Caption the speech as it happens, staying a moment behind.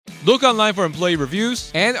Look online for employee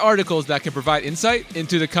reviews and articles that can provide insight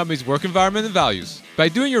into the company's work environment and values. By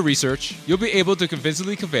doing your research, you'll be able to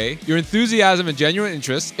convincingly convey your enthusiasm and genuine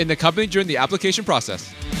interest in the company during the application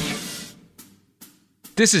process.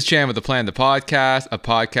 This is Chan with The Plan, the podcast, a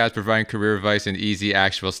podcast providing career advice and easy,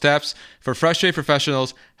 actionable steps for frustrated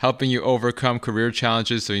professionals, helping you overcome career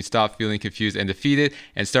challenges so you stop feeling confused and defeated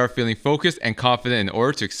and start feeling focused and confident in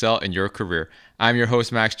order to excel in your career. I'm your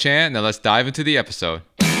host, Max Chan. Now let's dive into the episode.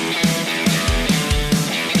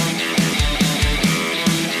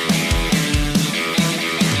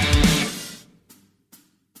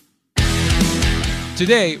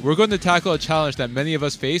 Today, we're going to tackle a challenge that many of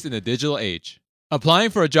us face in the digital age. Applying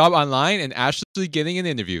for a job online and actually getting an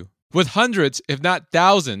interview. With hundreds, if not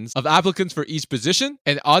thousands, of applicants for each position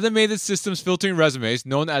and automated systems filtering resumes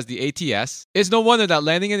known as the ATS, it's no wonder that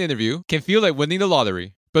landing an interview can feel like winning the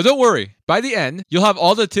lottery. But don't worry, by the end, you'll have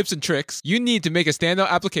all the tips and tricks you need to make a standout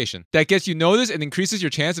application that gets you noticed and increases your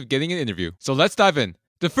chance of getting an interview. So let's dive in.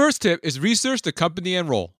 The first tip is research the company and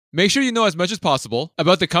role. Make sure you know as much as possible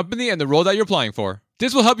about the company and the role that you're applying for.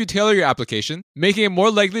 This will help you tailor your application, making it more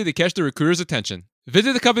likely to catch the recruiter's attention.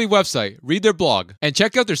 Visit the company website, read their blog, and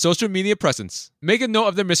check out their social media presence. Make a note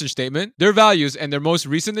of their mission statement, their values, and their most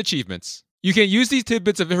recent achievements. You can use these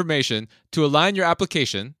tidbits of information to align your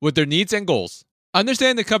application with their needs and goals.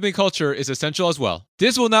 Understanding the company culture is essential as well.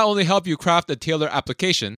 This will not only help you craft a tailored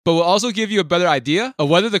application, but will also give you a better idea of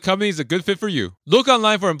whether the company is a good fit for you. Look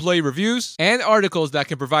online for employee reviews and articles that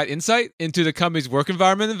can provide insight into the company's work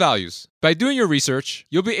environment and values. By doing your research,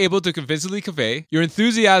 you'll be able to convincingly convey your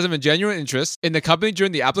enthusiasm and genuine interest in the company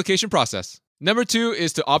during the application process. Number 2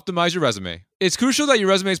 is to optimize your resume. It's crucial that your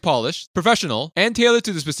resume is polished, professional, and tailored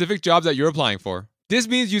to the specific job that you're applying for. This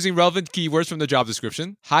means using relevant keywords from the job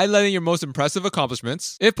description, highlighting your most impressive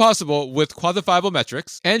accomplishments, if possible with quantifiable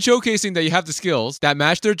metrics, and showcasing that you have the skills that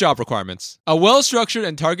match their job requirements. A well-structured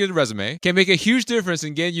and targeted resume can make a huge difference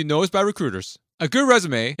in getting you noticed by recruiters. A good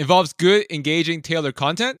resume involves good, engaging, tailored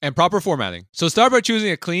content and proper formatting. So start by choosing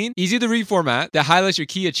a clean, easy-to-read format that highlights your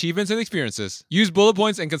key achievements and experiences. Use bullet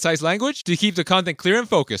points and concise language to keep the content clear and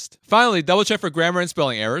focused. Finally, double-check for grammar and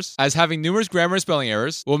spelling errors, as having numerous grammar and spelling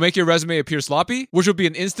errors will make your resume appear sloppy, which will be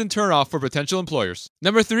an instant turn-off for potential employers.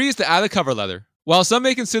 Number 3 is to add a cover letter. While some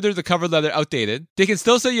may consider the cover letter outdated, they can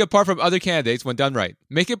still set you apart from other candidates when done right.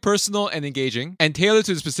 Make it personal and engaging, and tailored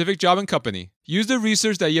to the specific job and company. Use the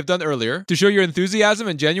research that you have done earlier to show your enthusiasm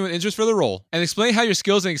and genuine interest for the role, and explain how your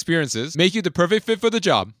skills and experiences make you the perfect fit for the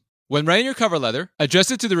job. When writing your cover letter, address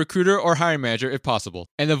it to the recruiter or hiring manager if possible,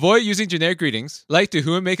 and avoid using generic greetings like to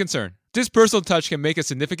whom it may concern. This personal touch can make a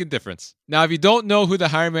significant difference. Now, if you don't know who the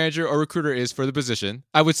hiring manager or recruiter is for the position,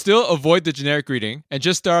 I would still avoid the generic greeting and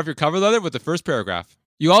just start off your cover letter with the first paragraph.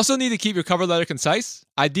 You also need to keep your cover letter concise,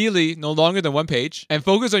 ideally no longer than one page, and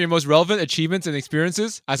focus on your most relevant achievements and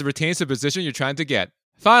experiences as it pertains to the position you're trying to get.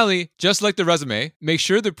 Finally, just like the resume, make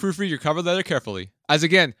sure to proofread your cover letter carefully. As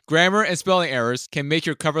again, grammar and spelling errors can make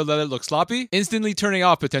your cover letter look sloppy, instantly turning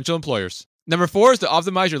off potential employers. Number 4 is to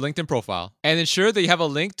optimize your LinkedIn profile and ensure that you have a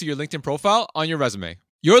link to your LinkedIn profile on your resume.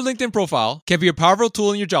 Your LinkedIn profile can be a powerful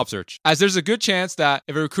tool in your job search, as there's a good chance that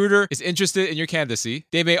if a recruiter is interested in your candidacy,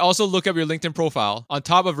 they may also look up your LinkedIn profile on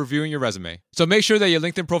top of reviewing your resume. So make sure that your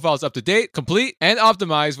LinkedIn profile is up to date, complete, and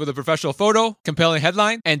optimized with a professional photo, compelling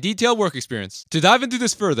headline, and detailed work experience. To dive into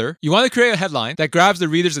this further, you want to create a headline that grabs the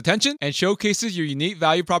reader's attention and showcases your unique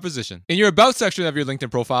value proposition. In your About section of your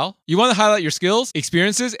LinkedIn profile, you want to highlight your skills,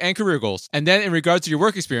 experiences, and career goals. And then in regards to your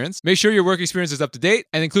work experience, make sure your work experience is up to date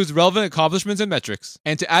and includes relevant accomplishments and metrics.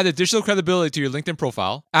 And to add additional credibility to your LinkedIn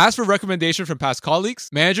profile, ask for recommendations from past colleagues,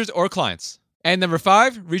 managers, or clients. And number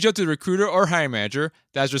 5, reach out to the recruiter or hiring manager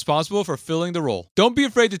that is responsible for filling the role. Don't be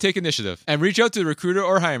afraid to take initiative and reach out to the recruiter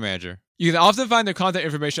or hiring manager. You can often find their contact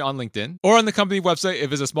information on LinkedIn or on the company website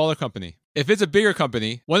if it's a smaller company. If it's a bigger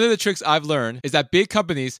company, one of the tricks I've learned is that big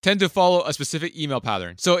companies tend to follow a specific email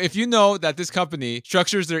pattern. So if you know that this company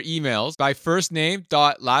structures their emails by first name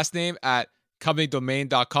dot last name at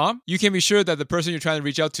companydomain.com, you can be sure that the person you're trying to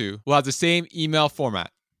reach out to will have the same email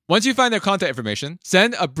format. Once you find their contact information,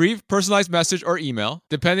 send a brief personalized message or email,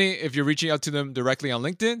 depending if you're reaching out to them directly on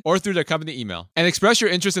LinkedIn or through their company email, and express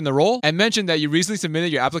your interest in the role and mention that you recently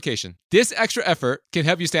submitted your application. This extra effort can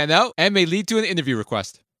help you stand out and may lead to an interview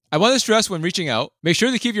request. I want to stress when reaching out, make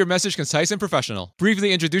sure to keep your message concise and professional.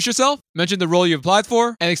 Briefly introduce yourself, mention the role you applied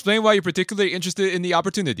for, and explain why you're particularly interested in the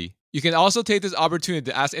opportunity. You can also take this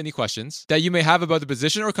opportunity to ask any questions that you may have about the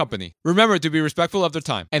position or company. Remember to be respectful of their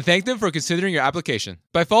time and thank them for considering your application.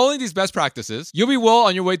 By following these best practices, you'll be well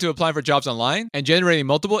on your way to applying for jobs online and generating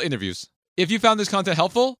multiple interviews. If you found this content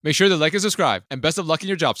helpful, make sure to like and subscribe, and best of luck in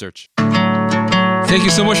your job search. Thank you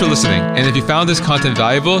so much for listening. And if you found this content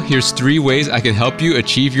valuable, here's 3 ways I can help you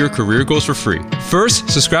achieve your career goals for free. First,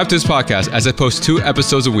 subscribe to this podcast as I post 2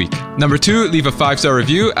 episodes a week. Number 2, leave a 5-star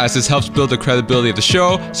review as this helps build the credibility of the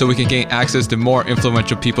show so we can gain access to more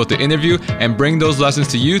influential people to interview and bring those lessons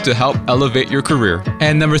to you to help elevate your career.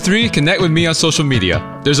 And number 3, connect with me on social media.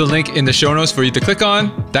 There's a link in the show notes for you to click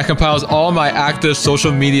on that compiles all my active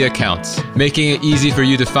social media accounts, making it easy for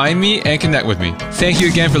you to find me and connect with me. Thank you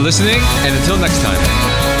again for listening, and until next time.